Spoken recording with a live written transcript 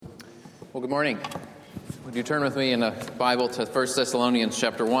Well, good morning. Would you turn with me in a Bible to 1 Thessalonians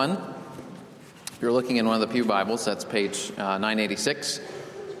chapter 1? If you're looking in one of the pew Bibles, that's page 986.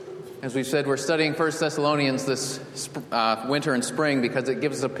 As we've said, we're studying 1 Thessalonians this winter and spring because it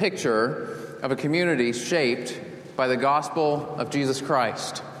gives us a picture of a community shaped by the gospel of Jesus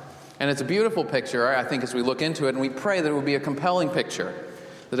Christ. And it's a beautiful picture, I think, as we look into it, and we pray that it will be a compelling picture,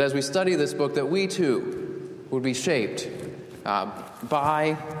 that as we study this book, that we too would be shaped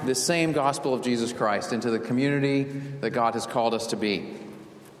by this same gospel of Jesus Christ into the community that God has called us to be.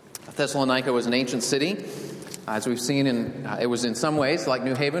 Thessalonica was an ancient city. As we've seen, it was in some ways like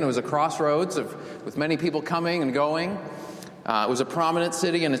New Haven. It was a crossroads with many people coming and going. It was a prominent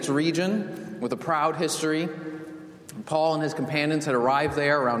city in its region with a proud history. Paul and his companions had arrived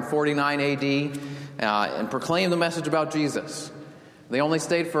there around 49 AD and proclaimed the message about Jesus. They only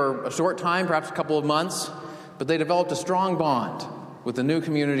stayed for a short time, perhaps a couple of months, but they developed a strong bond with the new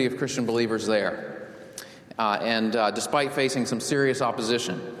community of Christian believers there. Despite facing some serious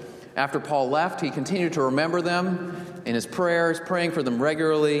opposition. After Paul left, he continued to remember them in his prayers, praying for them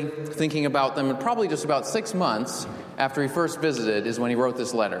regularly, thinking about them, and probably just about 6 months after he first visited is when he wrote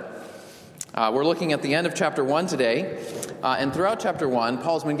this letter. We're looking at the end of chapter 1 today, and throughout chapter 1,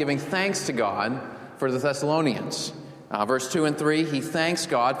 Paul's been giving thanks to God for the Thessalonians. Verse 2 and 3, he thanks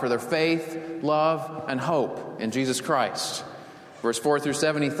God for their faith, love, and hope in Jesus Christ. Verse 4 through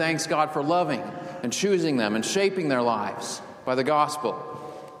 7, he thanks God for loving and choosing them and shaping their lives by the gospel.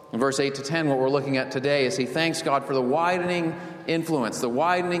 In verse 8 to 10, what we're looking at today is he thanks God for the widening influence, the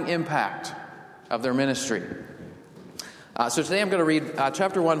widening impact of their ministry. So today I'm going to read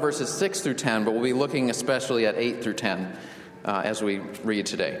chapter 1, verses 6 through 10, but we'll be looking especially at 8 through 10 as we read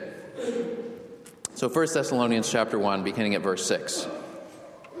today. So 1 Thessalonians chapter 1, beginning at verse 6.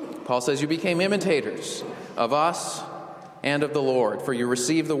 Paul says, "You became imitators of us and of the Lord, for you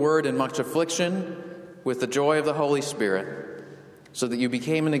received the word in much affliction with the joy of the Holy Spirit, so that you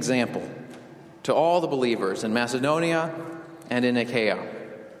became an example to all the believers in Macedonia and in Achaia.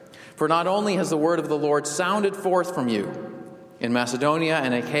 For not only has the word of the Lord sounded forth from you in Macedonia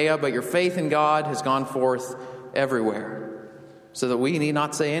and Achaia, but your faith in God has gone forth everywhere, so that we need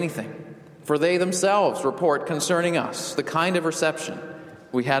not say anything. For they themselves report concerning us the kind of reception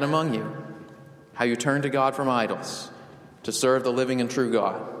we had among you, how you turned to God from idols, to serve the living and true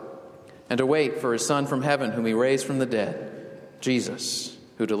God, and to wait for his Son from heaven, whom he raised from the dead, Jesus,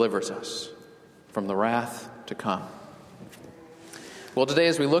 who delivers us from the wrath to come." Well, today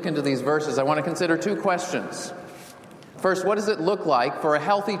as we look into these verses, I want to consider two questions. First, what does it look like for a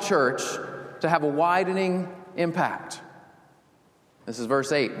healthy church to have a widening impact? This is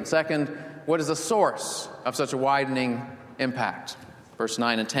verse 8. And second, what is the source of such a widening impact? Verse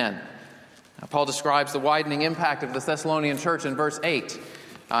 9 and 10. Paul describes the widening impact of the Thessalonian church in verse 8.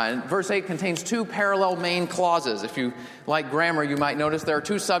 And verse 8 contains two parallel main clauses. If you like grammar, you might notice there are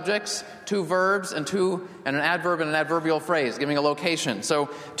two subjects, two verbs, and an adverb and an adverbial phrase, giving a location. So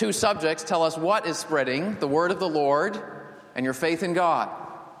two subjects tell us what is spreading, the word of the Lord and your faith in God.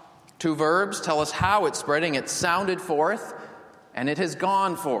 Two verbs tell us how it's spreading. It sounded forth and it has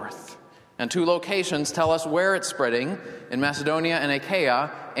gone forth. And two locations tell us where it's spreading, in Macedonia and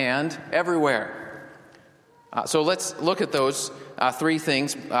Achaia and everywhere. So let's look at those three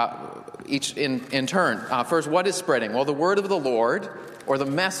things, each in turn. First, what is spreading? Well, the word of the Lord, or the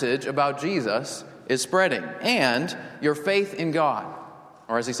message about Jesus, is spreading. And your faith in God,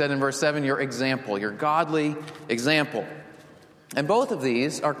 or as he said in verse 7, your example, your godly example. And both of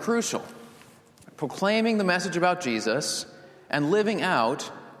these are crucial. Proclaiming the message about Jesus and living out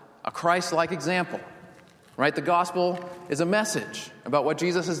a Christ-like example. Right? The gospel is a message about what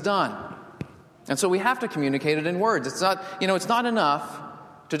Jesus has done. And so we have to communicate it in words. It's not enough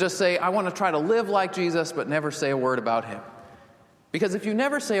to just say, I want to try to live like Jesus, but never say a word about him. Because if you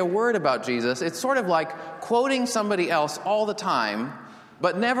never say a word about Jesus, it's sort of like quoting somebody else all the time,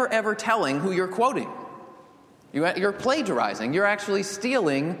 but never ever telling who you're quoting. You're plagiarizing. You're actually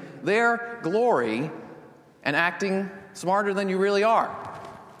stealing their glory and acting smarter than you really are.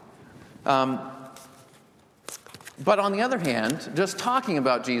 But on the other hand, just talking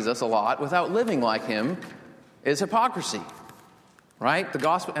about Jesus a lot without living like him is hypocrisy, right? The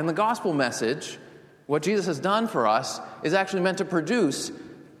gospel message, what Jesus has done for us, is actually meant to produce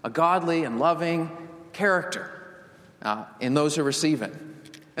a godly and loving character in those who receive it.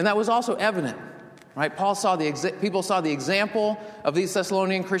 And that was also evident, right? People saw the example of these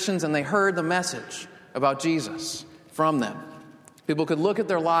Thessalonian Christians, and they heard the message about Jesus from them. People could look at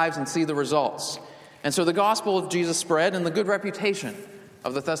their lives and see the results. And so the gospel of Jesus spread, and the good reputation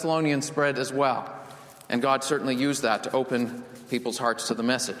of the Thessalonians spread as well. And God certainly used that to open people's hearts to the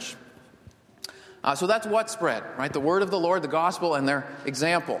message. So that's what spread, right? The word of the Lord, the gospel, and their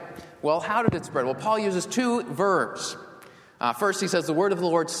example. Well, how did it spread? Well, Paul uses two verbs. First, he says the word of the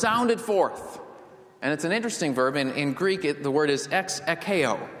Lord sounded forth. And it's an interesting verb. In Greek, the word is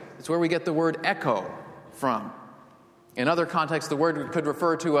ekeo. It's where we get the word echo from. In other contexts, the word could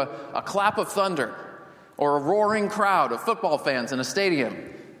refer to a clap of thunder or a roaring crowd of football fans in a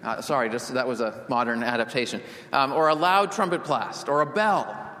stadium. That was a modern adaptation. Or a loud trumpet blast or a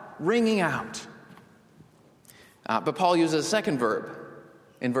bell ringing out. But Paul uses a second verb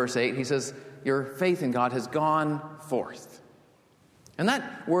in verse 8. He says, your faith in God has gone forth. And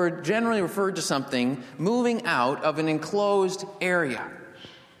that word generally referred to something moving out of an enclosed area.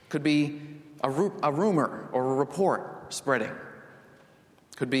 Could be a rumor or a report spreading.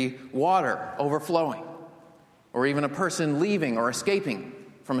 Could be water overflowing. Or even a person leaving or escaping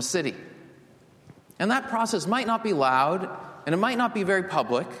from a city. And that process might not be loud, and it might not be very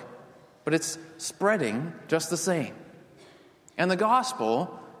public, but it's spreading just the same. And the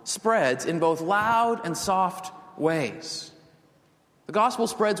gospel spreads in both loud and soft ways. The gospel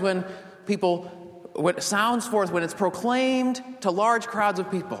spreads when it sounds forth, when it's proclaimed to large crowds of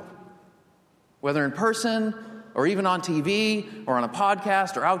people, whether in person or even on TV or on a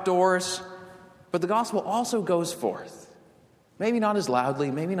podcast or outdoors. But the gospel also goes forth, maybe not as loudly,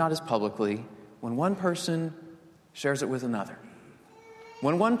 maybe not as publicly, when one person shares it with another.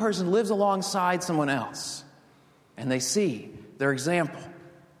 When one person lives alongside someone else and they see their example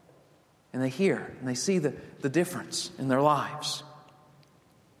and they hear and they see the difference in their lives.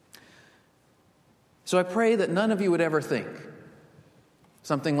 So I pray that none of you would ever think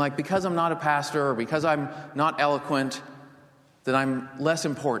something like, because I'm not a pastor or because I'm not eloquent, that I'm less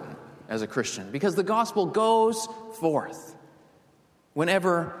important as a Christian. Because the gospel goes forth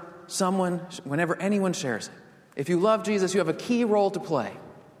whenever anyone shares it. If you love Jesus, you have a key role to play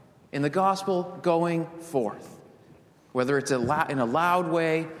in the gospel going forth, whether it's in a loud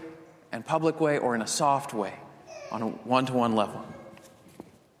way and public way or in a soft way on a one-to-one level.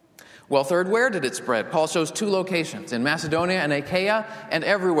 Well, third, where did it spread? Paul shows two locations, in Macedonia and Achaia and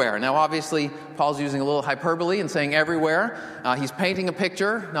everywhere. Now, obviously, Paul's using a little hyperbole and saying everywhere. He's painting a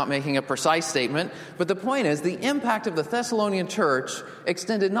picture, not making a precise statement. But the point is, the impact of the Thessalonian church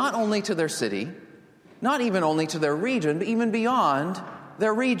extended not only to their city, not even only to their region, but even beyond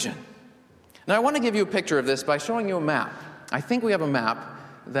their region. Now, I want to give you a picture of this by showing you a map. I think we have a map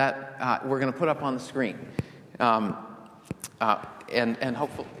that we're going to put up on the screen. And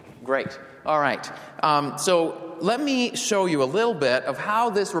hopefully... Great. All right. So let me show you a little bit of how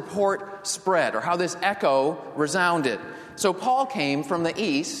this report spread, or how this echo resounded. So Paul came from the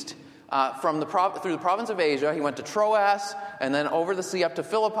east, through the province of Asia. He went to Troas, and then over the sea up to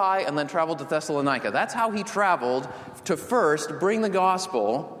Philippi, and then traveled to Thessalonica. That's how he traveled to first bring the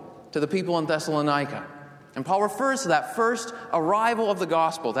gospel to the people in Thessalonica. And Paul refers to that first arrival of the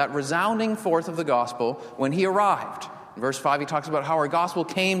gospel, that resounding forth of the gospel, when he arrived. In verse 5, he talks about how our gospel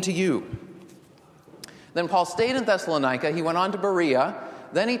came to you. Then Paul stayed in Thessalonica. He went on to Berea.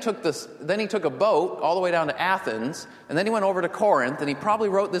 Then he took a boat all the way down to Athens. And then he went over to Corinth. And he probably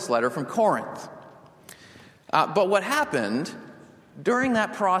wrote this letter from Corinth. But what happened during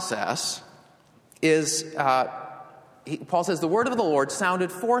that process is, Paul says, the word of the Lord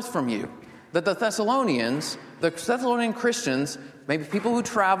sounded forth from you. That the Thessalonian Christians, maybe people who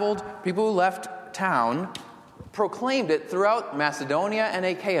traveled, people who left town, proclaimed it throughout Macedonia and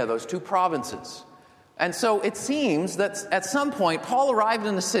Achaia, those two provinces. And so it seems that at some point, Paul arrived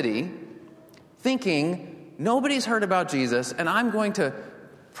in the city thinking, nobody's heard about Jesus, and I'm going to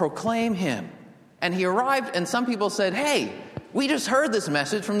proclaim him. And he arrived, and some people said, hey, we just heard this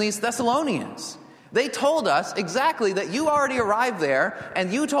message from these Thessalonians. They told us exactly that you already arrived there,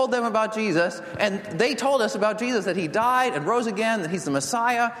 and you told them about Jesus, and they told us about Jesus, that he died and rose again, that he's the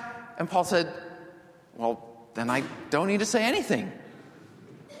Messiah. And Paul said, well, then I don't need to say anything.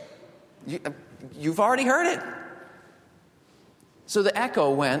 You've already heard it. So the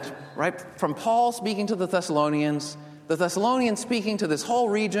echo went, right, from Paul speaking to the Thessalonians speaking to this whole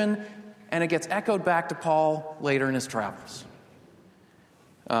region, and it gets echoed back to Paul later in his travels.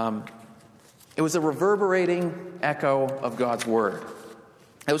 It was a reverberating echo of God's word.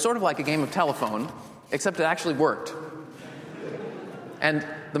 It was sort of like a game of telephone, except it actually worked. And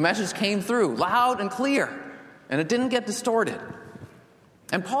the message came through loud and clear. And it didn't get distorted.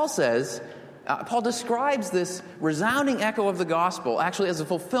 And Paul describes this resounding echo of the gospel actually as a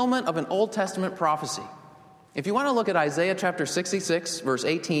fulfillment of an Old Testament prophecy. If you want to look at Isaiah chapter 66, verse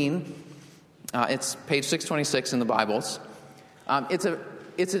 18, it's page 626 in the Bibles.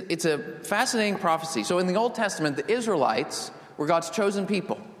 It's a fascinating prophecy. So in the Old Testament, the Israelites were God's chosen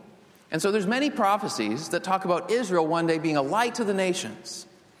people. And so there's many prophecies that talk about Israel one day being a light to the nations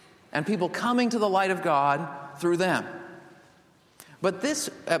and people coming to the light of God through them. But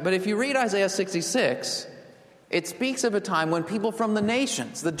if you read Isaiah 66, it speaks of a time when people from the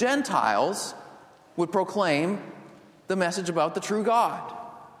nations, the Gentiles, would proclaim the message about the true God.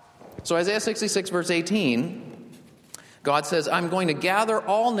 So Isaiah 66 verse 18, God says, I'm going to gather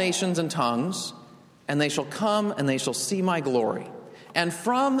all nations and tongues, and they shall come and they shall see my glory. And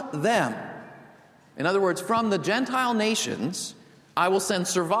from them, in other words, from the Gentile nations, I will send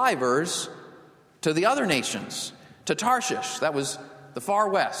survivors to the other nations, to Tarshish, that was the far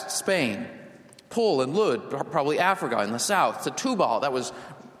west, Spain, Pul and Lud, probably Africa in the south, to Tubal, that was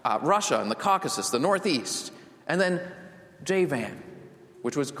Russia and the Caucasus, the northeast, and then Javan,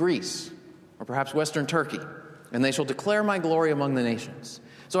 which was Greece, or perhaps western Turkey, and they shall declare my glory among the nations.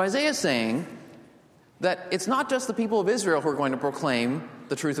 So Isaiah is saying that it's not just the people of Israel who are going to proclaim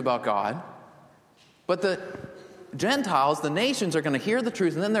the truth about God, but the Gentiles, the nations, are going to hear the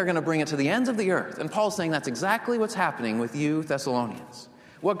truth, and then they're going to bring it to the ends of the earth. And Paul's saying that's exactly what's happening with you Thessalonians.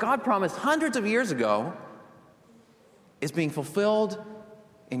 What God promised hundreds of years ago is being fulfilled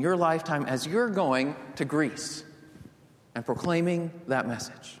in your lifetime as you're going to Greece and proclaiming that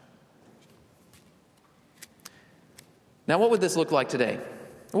message. Now, what would this look like today?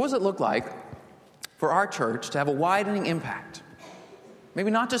 What does it look like for our church to have a widening impact?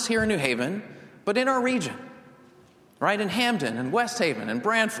 Maybe not just here in New Haven, but in our region, right? In Hamden and West Haven and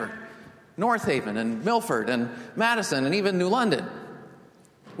Brantford, North Haven and Milford and Madison and even New London.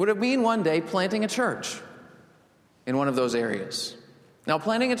 Would it mean one day planting a church in one of those areas? Now,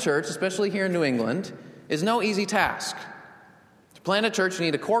 planting a church, especially here in New England, is no easy task. To plant a church, you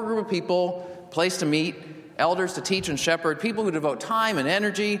need a core group of people, place to meet, elders to teach and shepherd, people who devote time and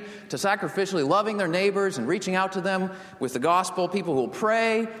energy to sacrificially loving their neighbors and reaching out to them with the gospel, people who will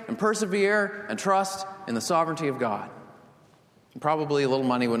pray and persevere and trust in the sovereignty of God. And probably a little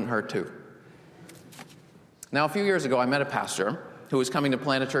money wouldn't hurt too. Now, a few years ago, I met a pastor who was coming to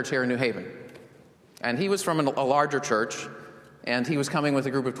plant a church here in New Haven. And he was from a larger church, and he was coming with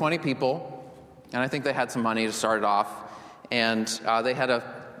a group of 20 people, and I think they had some money to start it off. And they had a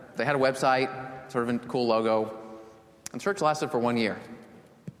website, sort of a cool logo. And church lasted for 1 year.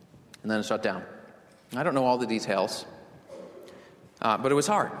 And then it shut down. I don't know all the details. But it was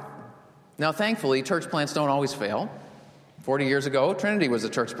hard. Now, thankfully, church plants don't always fail. 40 years ago, Trinity was a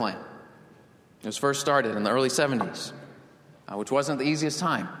church plant. It was first started in the early 70s, which wasn't the easiest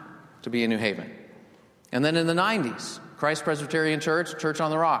time to be in New Haven. And then in the 90s, Christ Presbyterian Church, Church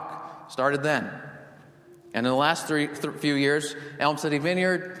on the Rock, started then. And in the last few years, Elm City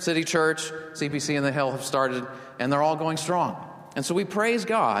Vineyard, City Church, CPC in the Hill have started, and they're all going strong. And so we praise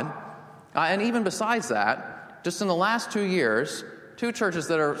God. And even besides that, just in the last 2 years, 2 churches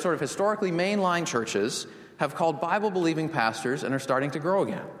that are sort of historically mainline churches have called Bible-believing pastors and are starting to grow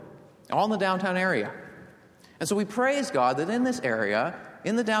again, all in the downtown area. And so we praise God that in this area,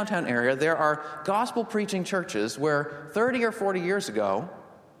 in the downtown area, there are gospel-preaching churches where 30 or 40 years ago,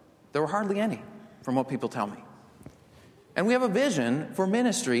 there were hardly any, from what people tell me. And we have a vision for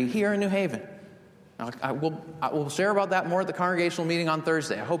ministry here in New Haven. I will share about that more at the congregational meeting on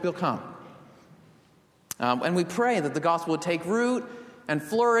Thursday. I hope you'll come. And we pray that the gospel would take root and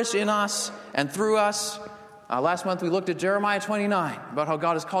flourish in us and through us. Last month we looked at Jeremiah 29, about how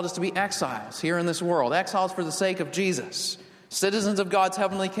God has called us to be exiles here in this world, exiles for the sake of Jesus, citizens of God's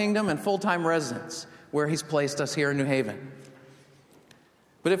heavenly kingdom and full-time residents where He's placed us here in New Haven.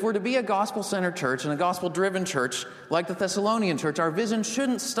 But if we're to be a gospel-centered church and a gospel-driven church like the Thessalonian church, our vision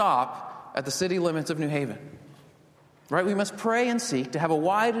shouldn't stop at the city limits of New Haven. Right? We must pray and seek to have a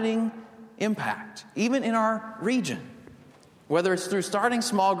widening impact, even in our region, whether it's through starting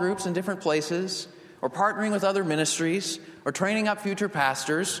small groups in different places, or partnering with other ministries, or training up future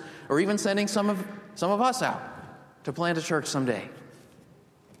pastors, or even sending some of us out to plant a church someday.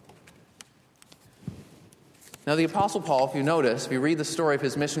 Now, the Apostle Paul, if you notice, if you read the story of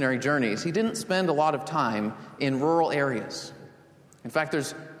his missionary journeys, he didn't spend a lot of time in rural areas. In fact,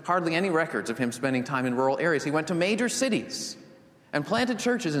 there's hardly any records of him spending time in rural areas. He went to major cities and planted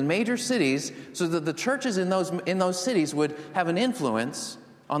churches in major cities so that the churches in those cities would have an influence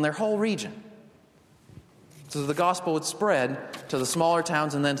on their whole region, so that the gospel would spread to the smaller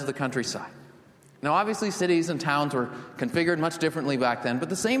towns and then to the countryside. Now, obviously, cities and towns were configured much differently back then, but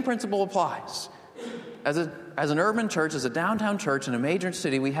the same principle applies. As an urban church, as a downtown church in a major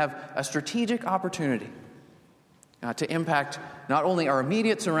city, we have a strategic opportunity to impact not only our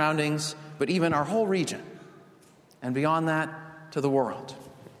immediate surroundings, but even our whole region, and beyond that, to the world.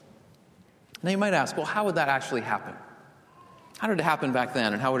 Now, you might ask, well, how would that actually happen? How did it happen back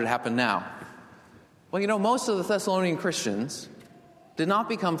then, and how would it happen now? Well, most of the Thessalonian Christians did not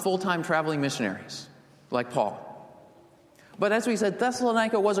become full-time traveling missionaries like Paul. But as we said,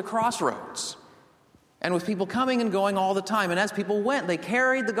 Thessalonica was a crossroads, and with people coming and going all the time. And as people went, they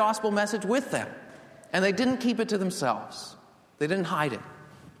carried the gospel message with them, and they didn't keep it to themselves. They didn't hide it.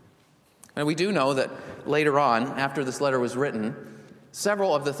 And we do know that later on, after this letter was written,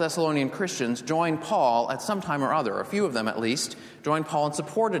 several of the Thessalonian Christians joined Paul at some time or other. A few of them, at least, joined Paul and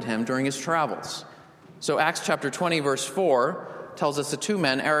supported him during his travels. So Acts chapter 20, verse 4 tells us the two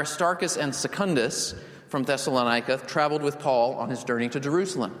men, Aristarchus and Secundus, from Thessalonica, traveled with Paul on his journey to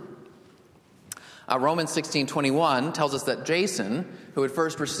Jerusalem. Romans 16:21 tells us that Jason, who had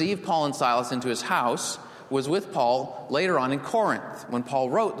first received Paul and Silas into his house, was with Paul later on in Corinth when Paul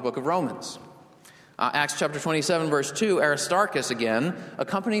wrote the book of Romans. Acts chapter 27, verse 2, Aristarchus again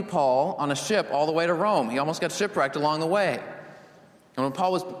accompanied Paul on a ship all the way to Rome. He almost got shipwrecked along the way. And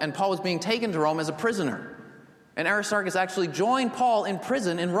Paul was being taken to Rome as a prisoner. And Aristarchus actually joined Paul in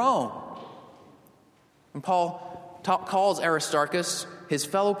prison in Rome. And Paul calls Aristarchus his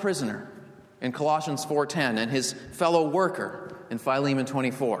fellow prisoner in Colossians 4:10 and his fellow worker in Philemon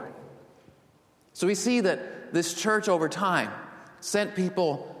 24. So we see that this church over time sent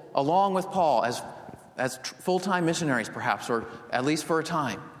people along with Paul as full-time missionaries perhaps, or at least for a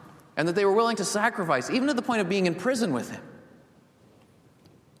time, and that they were willing to sacrifice, even to the point of being in prison with him.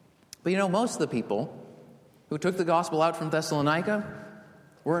 But most of the people who took the gospel out from Thessalonica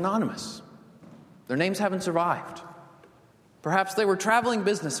were anonymous. Their names haven't survived. Perhaps they were traveling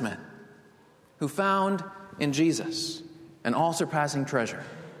businessmen who found in Jesus an all-surpassing treasure,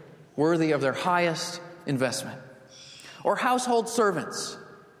 worthy of their highest investment. Or household servants,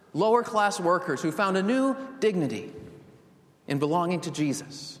 lower-class workers who found a new dignity in belonging to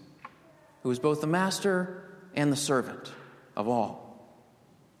Jesus, who is both the master and the servant of all.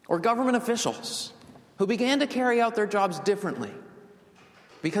 Or government officials who began to carry out their jobs differently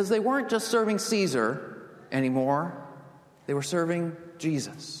because they weren't just serving Caesar anymore, they were serving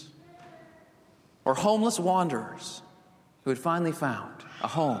Jesus. Or homeless wanderers who had finally found a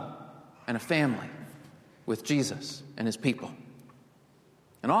home and a family with Jesus and his people.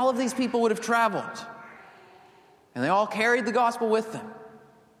 And all of these people would have traveled, and they all carried the gospel with them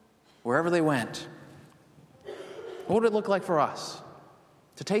wherever they went. What would it look like for us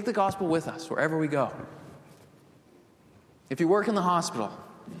to take the gospel with us wherever we go? If you work in the hospital,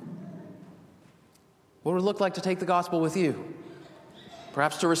 what would it look like to take the gospel with you?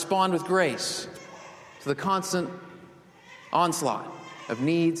 Perhaps to respond with grace to the constant onslaught of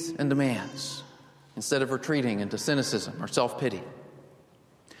needs and demands, instead of retreating into cynicism or self-pity.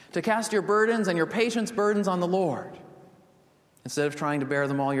 To cast your burdens and your patient's burdens on the Lord, instead of trying to bear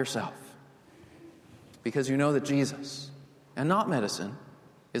them all yourself. Because you know that Jesus, and not medicine,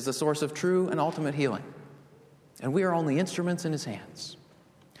 is the source of true and ultimate healing. And we are only instruments in his hands.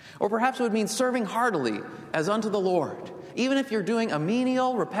 Or perhaps it would mean serving heartily as unto the Lord, even if you're doing a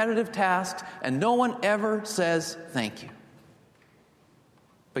menial, repetitive task and no one ever says thank you.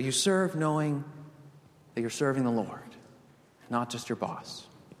 But you serve knowing that you're serving the Lord, not just your boss.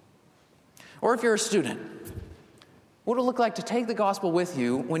 Or if you're a student, what would it look like to take the gospel with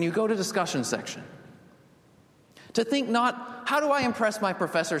you when you go to discussion section? To think not, how do I impress my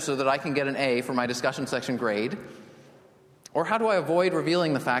professor so that I can get an A for my discussion section grade? Or how do I avoid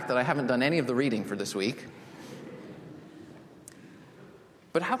revealing the fact that I haven't done any of the reading for this week?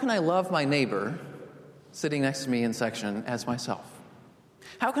 But how can I love my neighbor sitting next to me in section as myself?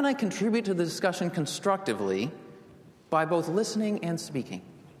 How can I contribute to the discussion constructively by both listening and speaking?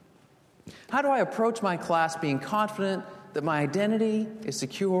 How do I approach my class being confident that my identity is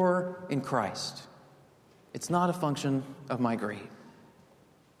secure in Christ? It's not a function of my grade.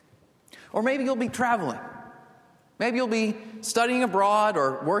 Or maybe you'll be traveling. Maybe you'll be studying abroad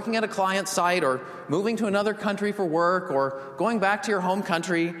or working at a client site or moving to another country for work or going back to your home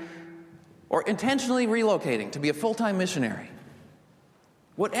country or intentionally relocating to be a full-time missionary.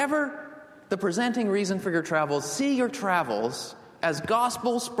 Whatever the presenting reason for your travels, see your travels as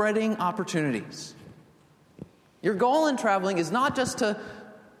gospel-spreading opportunities. Your goal in traveling is not just to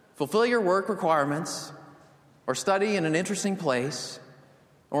fulfill your work requirements or study in an interesting place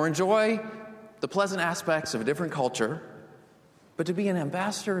or enjoy the pleasant aspects of a different culture, but to be an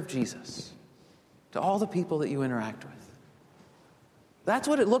ambassador of Jesus to all the people that you interact with. That's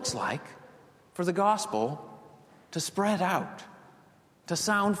what it looks like for the gospel to spread out, to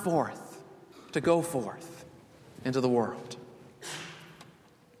sound forth, to go forth into the world.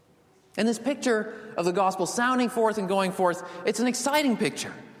 And this picture of the gospel sounding forth and going forth, it's an exciting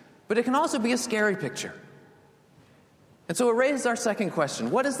picture, but it can also be a scary picture. And so it raises our second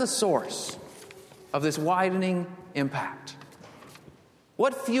question. What is the source of this widening impact?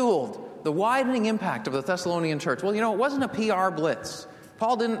 What fueled the widening impact of the Thessalonian church? Well, it wasn't a PR blitz.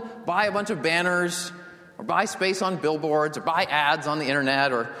 Paul didn't buy a bunch of banners or buy space on billboards or buy ads on the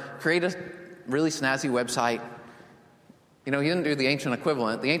internet or create a really snazzy website. He didn't do the ancient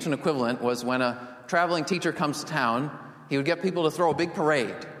equivalent. The ancient equivalent was when a traveling teacher comes to town, he would get people to throw a big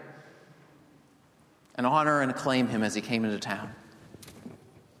parade and honor and acclaim him as he came into town.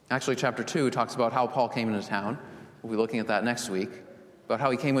 Actually, chapter 2 talks about how Paul came into town. We'll be looking at that next week, about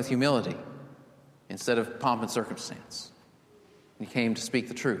how he came with humility instead of pomp and circumstance. He came to speak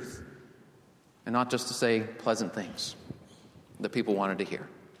the truth and not just to say pleasant things that people wanted to hear.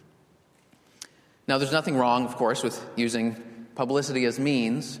 Now, there's nothing wrong, of course, with using publicity as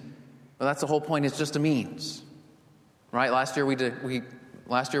means, but that's the whole point. It's just a means, right? Last year we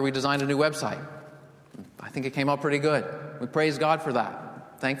designed a new website. I think it came out pretty good. We praise God for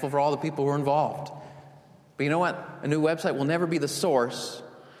that. Thankful for all the people who are involved. But you know what? A new website will never be the source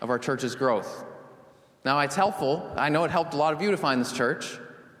of our church's growth. Now, it's helpful. I know it helped a lot of you to find this church,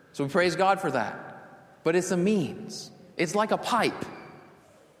 so we praise God for that. But it's a means. It's like a pipe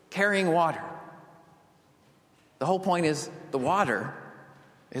carrying water. The whole point is the water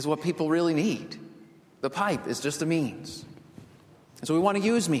is what people really need. The pipe is just a means. And so we want to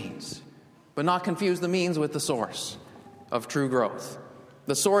use means, but not confuse the means with the source of true growth.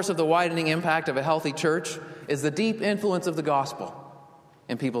 The source of the widening impact of a healthy church is the deep influence of the gospel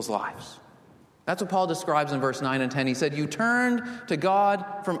in people's lives. That's what Paul describes in verse 9 and 10. He said, "You turned to God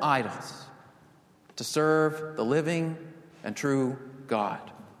from idols to serve the living and true God,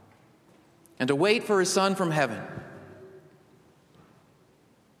 and to wait for his Son from heaven."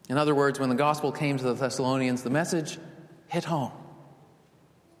 In other words, when the gospel came to the Thessalonians, the message hit home.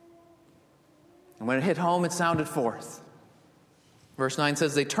 And when it hit home, it sounded forth. Verse 9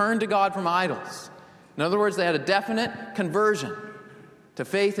 says they turned to God from idols. In other words, they had a definite conversion to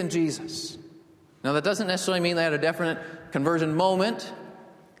faith in Jesus. Now, that doesn't necessarily mean they had a definite conversion moment,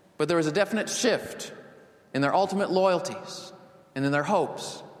 but there was a definite shift in their ultimate loyalties and in their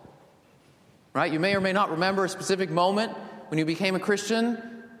hopes. Right? You may or may not remember a specific moment when you became a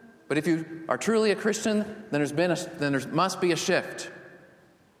Christian, but if you are truly a Christian, then there must be a shift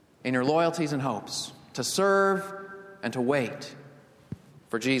in your loyalties and hopes to serve and to wait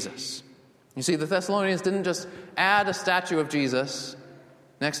for Jesus. You see, the Thessalonians didn't just add a statue of Jesus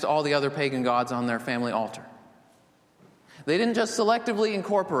next to all the other pagan gods on their family altar. They didn't just selectively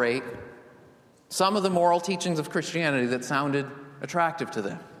incorporate some of the moral teachings of Christianity that sounded attractive to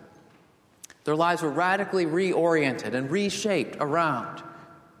them. Their lives were radically reoriented and reshaped around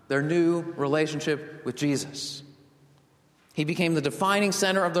their new relationship with Jesus. He became the defining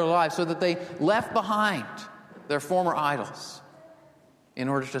center of their lives so that they left behind their former idols in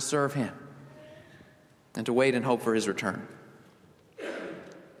order to serve him and to wait and hope for his return.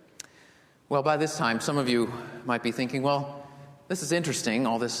 Well, by this time, some of you might be thinking, well, this is interesting,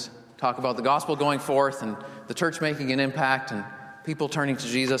 all this talk about the gospel going forth and the church making an impact and people turning to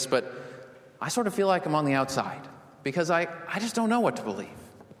Jesus, but I sort of feel like I'm on the outside because I just don't know what to believe.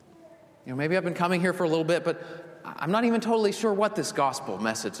 Maybe I've been coming here for a little bit, but I'm not even totally sure what this gospel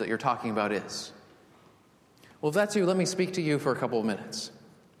message that you're talking about is. Well, if that's you, let me speak to you for a couple of minutes.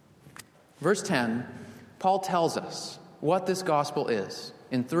 Verse 10, Paul tells us what this gospel is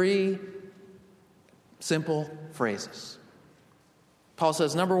in 3 simple phrases. Paul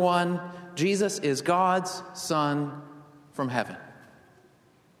says, number 1, Jesus is God's Son from heaven.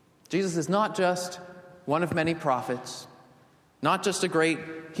 Jesus is not just one of many prophets, not just a great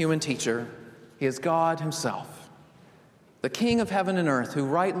human teacher. He is God himself, the King of heaven and earth, who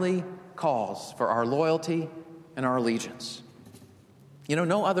rightly calls for our loyalty and our allegiance.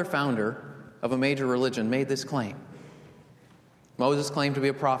 No other founder of a major religion made this claim. Moses claimed to be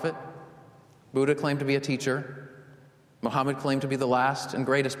a prophet. Buddha claimed to be a teacher. Muhammad claimed to be the last and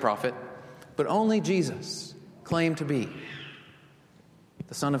greatest prophet. But only Jesus claimed to be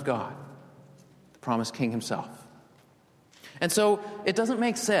the Son of God, the promised King himself. And so it doesn't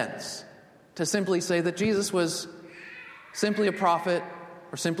make sense to simply say that Jesus was simply a prophet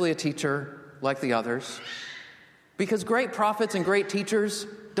or simply a teacher like the others, because great prophets and great teachers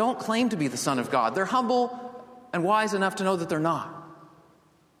don't claim to be the Son of God. They're humble and wise enough to know that they're not.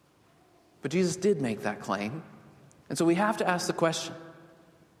 But Jesus did make that claim. And so we have to ask the question,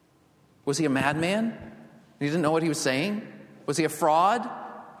 was he a madman? He didn't know what he was saying? Was he a fraud?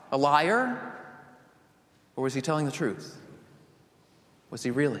 A liar? Or was he telling the truth? Was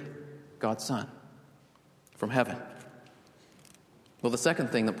he really God's Son from heaven? Well, the second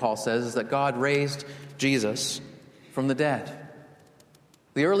thing that Paul says is that God raised Jesus from the dead.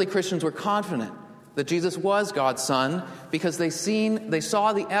 The early Christians were confident that Jesus was God's Son because they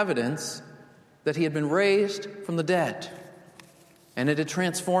saw the evidence that he had been raised from the dead, and it had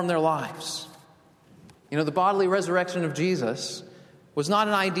transformed their lives. You know, the bodily resurrection of Jesus was not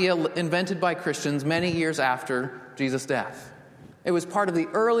an idea invented by Christians many years after Jesus' death. It was part of the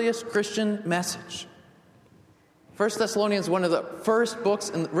earliest Christian message. 1 Thessalonians is one of the first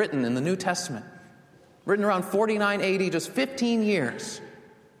books written in the New Testament, written around 49 AD, just 15 years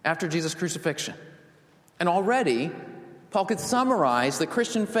after Jesus' crucifixion. And already, Paul could summarize the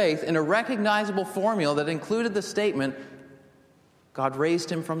Christian faith in a recognizable formula that included the statement, God raised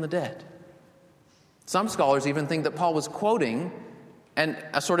him from the dead. Some scholars even think that Paul was quoting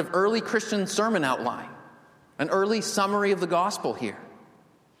a sort of early Christian sermon outline, an early summary of the gospel here.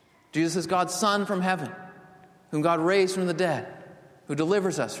 Jesus is God's Son from heaven, whom God raised from the dead, who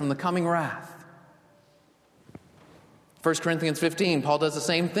delivers us from the coming wrath. 1 Corinthians 15, Paul does the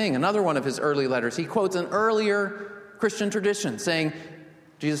same thing. Another one of his early letters. He quotes an earlier Christian tradition saying,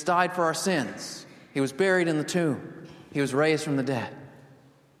 Jesus died for our sins. He was buried in the tomb. He was raised from the dead.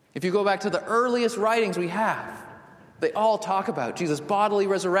 If you go back to the earliest writings we have, they all talk about Jesus' bodily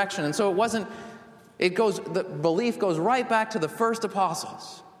resurrection. And so the belief goes right back to the first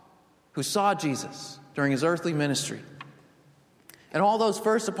apostles who saw Jesus during his earthly ministry. And all those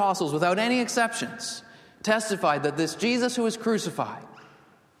first apostles, without any exceptions, testified that this Jesus who was crucified,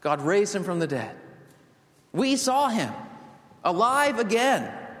 God raised him from the dead. We saw him alive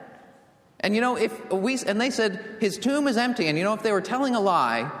again. And and they said his tomb is empty. And if they were telling a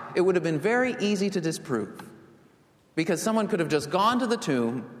lie, it would have been very easy to disprove. Because someone could have just gone to the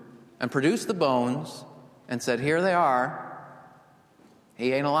tomb and produced the bones and said, here they are.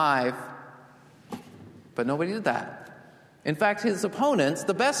 He ain't alive. But nobody did that. In fact, his opponents,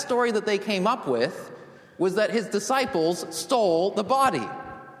 the best story that they came up with was that his disciples stole the body.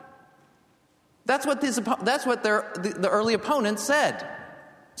 That's what the early opponents said.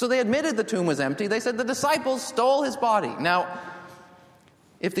 So they admitted the tomb was empty. They said the disciples stole his body. Now,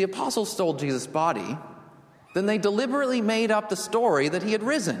 if the apostles stole Jesus' body, then they deliberately made up the story that he had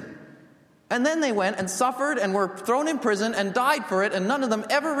risen. And then they went and suffered and were thrown in prison and died for it, and none of them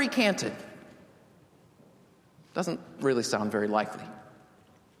ever recanted. Doesn't really sound very likely.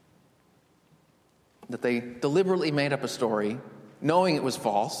 That they deliberately made up a story, knowing it was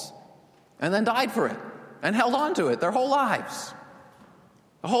false, and then died for it, and held on to it their whole lives.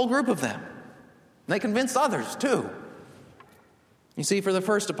 A whole group of them. They convinced others, too. You see, for the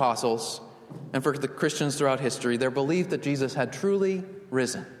first apostles, and for the Christians throughout history, their belief that Jesus had truly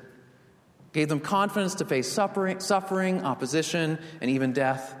risen gave them confidence to face suffering, opposition, and even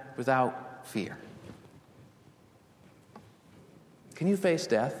death without fear. Can you face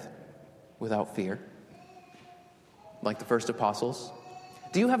death without fear? Like the first apostles?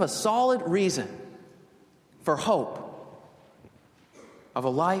 Do you have a solid reason for hope of a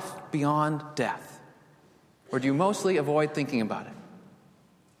life beyond death? Or do you mostly avoid thinking about it?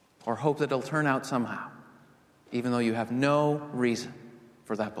 Or hope that it'll turn out somehow, even though you have no reason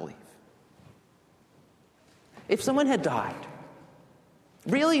for that belief? If someone had died,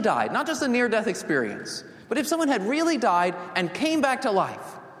 really died, not just a near-death experience, but if someone had really died and came back to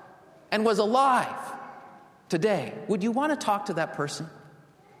life and was alive today, would you want to talk to that person?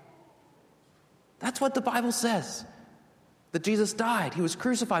 That's what the Bible says. That Jesus died, he was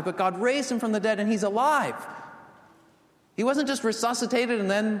crucified, but God raised him from the dead and he's alive. He wasn't just resuscitated and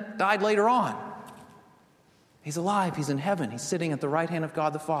then died later on. He's alive, he's in heaven, he's sitting at the right hand of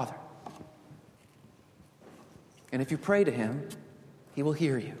God the Father. And if you pray to him, he will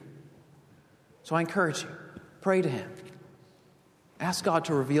hear you. So I encourage you, pray to him. Ask God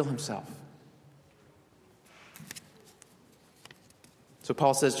to reveal himself. So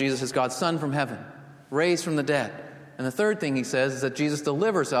Paul says Jesus is God's Son from heaven, raised from the dead. And the third thing he says is that Jesus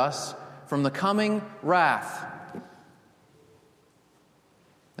delivers us from the coming wrath.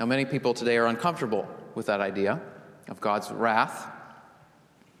 Now, many people today are uncomfortable with that idea of God's wrath.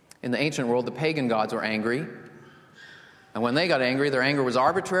 In the ancient world, the pagan gods were angry. And when they got angry, their anger was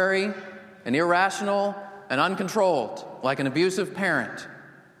arbitrary and irrational and uncontrolled, like an abusive parent.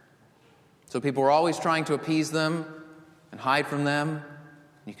 So people were always trying to appease them and hide from them.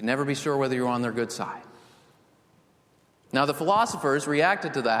 You can never be sure whether you're on their good side. Now, the philosophers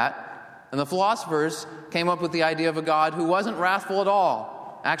reacted to that, and the philosophers came up with the idea of a God who wasn't wrathful at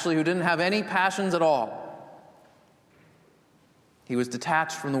all, actually who didn't have any passions at all. He was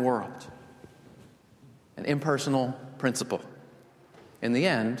detached from the world, an impersonal principle. In the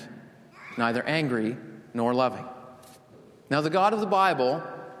end, neither angry nor loving. Now, the God of the Bible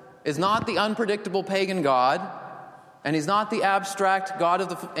is not the unpredictable pagan God And he's not the abstract God of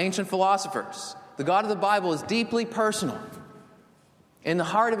the ancient philosophers. The God of the Bible is deeply personal. In the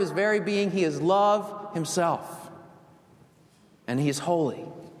heart of his very being, he is love himself. And he is holy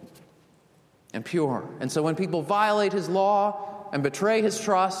and pure. And so when people violate his law and betray his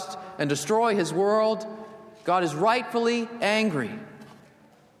trust and destroy his world, God is rightfully angry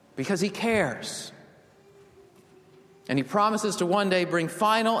because he cares. And he promises to one day bring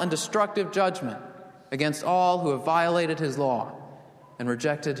final and destructive judgment against all who have violated his law and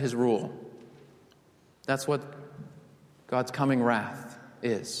rejected his rule. That's what God's coming wrath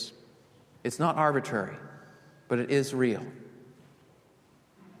is. It's not arbitrary, but it is real.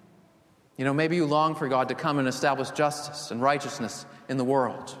 You know, maybe you long for God to come and establish justice and righteousness in the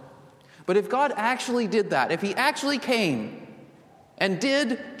world. But if God actually did that, if he actually came and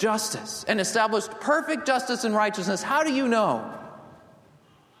did justice and established perfect justice and righteousness, how do you know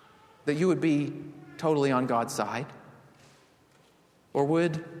that you would be totally on God's side? Or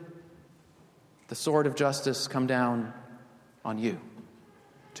would the sword of justice come down on you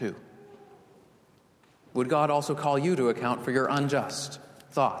too? Would God also call you to account for your unjust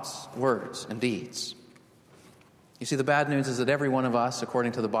thoughts, words, and deeds? You see, the bad news is that every one of us,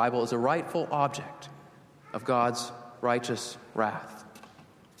 according to the Bible, is a rightful object of God's righteous wrath.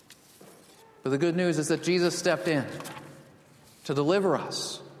 But the good news is that Jesus stepped in to deliver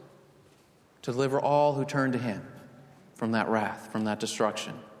us, to deliver all who turn to him from that wrath, from that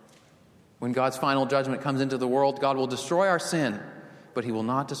destruction. When God's final judgment comes into the world, God will destroy our sin, but he will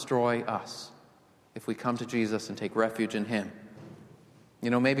not destroy us if we come to Jesus and take refuge in him. You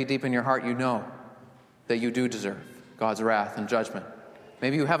know, maybe deep in your heart you know that you do deserve God's wrath and judgment.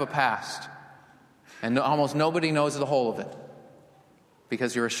 Maybe you have a past, and almost nobody knows the whole of it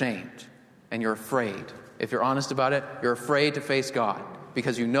because you're ashamed and you're afraid. If you're honest about it, you're afraid to face God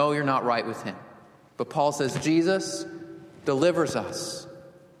because you know you're not right with him. But Paul says Jesus delivers us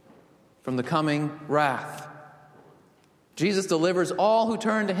from the coming wrath. Jesus delivers all who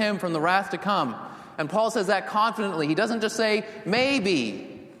turn to him from the wrath to come. And Paul says that confidently. He doesn't just say,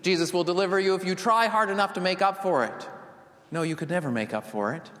 maybe Jesus will deliver you if you try hard enough to make up for it. No, you could never make up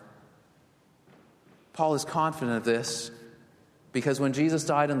for it. Paul is confident of this because when Jesus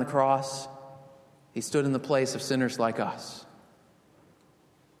died on the cross, he stood in the place of sinners like us.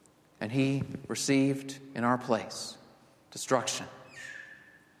 And he received in our place destruction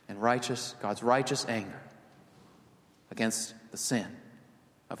and God's righteous anger against the sin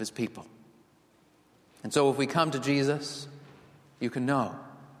of his people. And so if we come to Jesus, you can know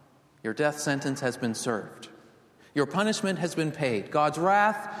your death sentence has been served. Your punishment has been paid. God's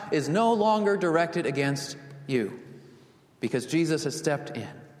wrath is no longer directed against you because Jesus has stepped in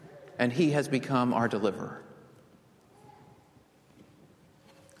and he has become our deliverer.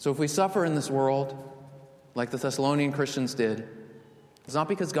 So if we suffer in this world like the Thessalonian Christians did, it's not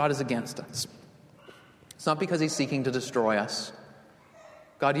because God is against us. It's not because he's seeking to destroy us.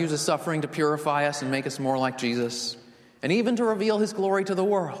 God uses suffering to purify us and make us more like Jesus, and even to reveal his glory to the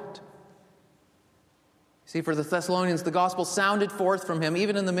world. See, for the Thessalonians, the gospel sounded forth from him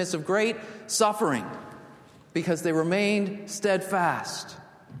even in the midst of great suffering because they remained steadfast,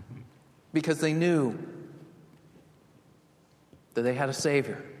 because they knew that they had a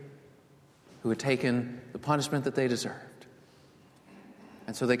Savior who had taken the punishment that they deserved.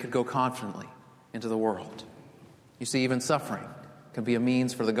 And so they could go confidently into the world. You see, even suffering can be a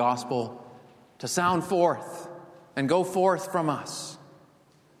means for the gospel to sound forth and go forth from us,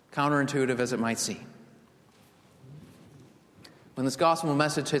 counterintuitive as it might seem. When this gospel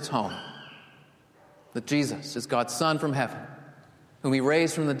message hits home, that Jesus is God's Son from heaven, whom he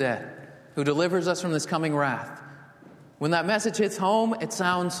raised from the dead, who delivers us from this coming wrath, when that message hits home, it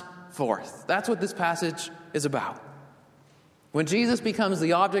sounds forth. That's what this passage is about. When Jesus becomes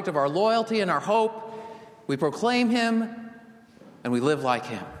the object of our loyalty and our hope, we proclaim him and we live like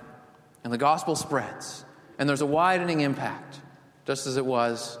him. And the gospel spreads. And there's a widening impact, just as it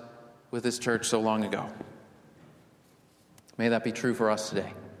was with this church so long ago. May that be true for us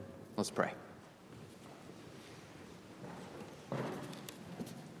today. Let's pray.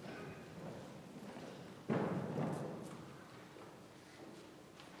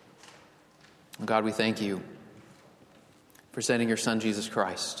 God, we thank you for sending your Son, Jesus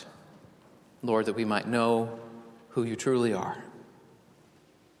Christ. Lord, that we might know who you truly are,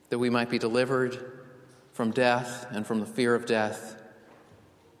 that we might be delivered from death and from the fear of death,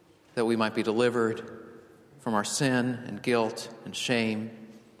 that we might be delivered from our sin and guilt and shame,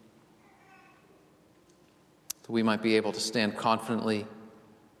 that we might be able to stand confidently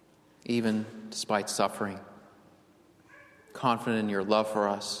even despite suffering, confident in your love for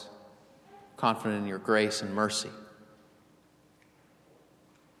us, confident in your grace and mercy,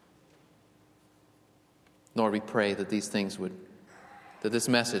 Lord, we pray that these things that this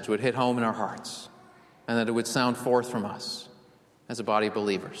message would hit home in our hearts and that it would sound forth from us as a body of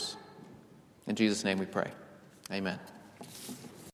believers. In Jesus' name we pray. Amen.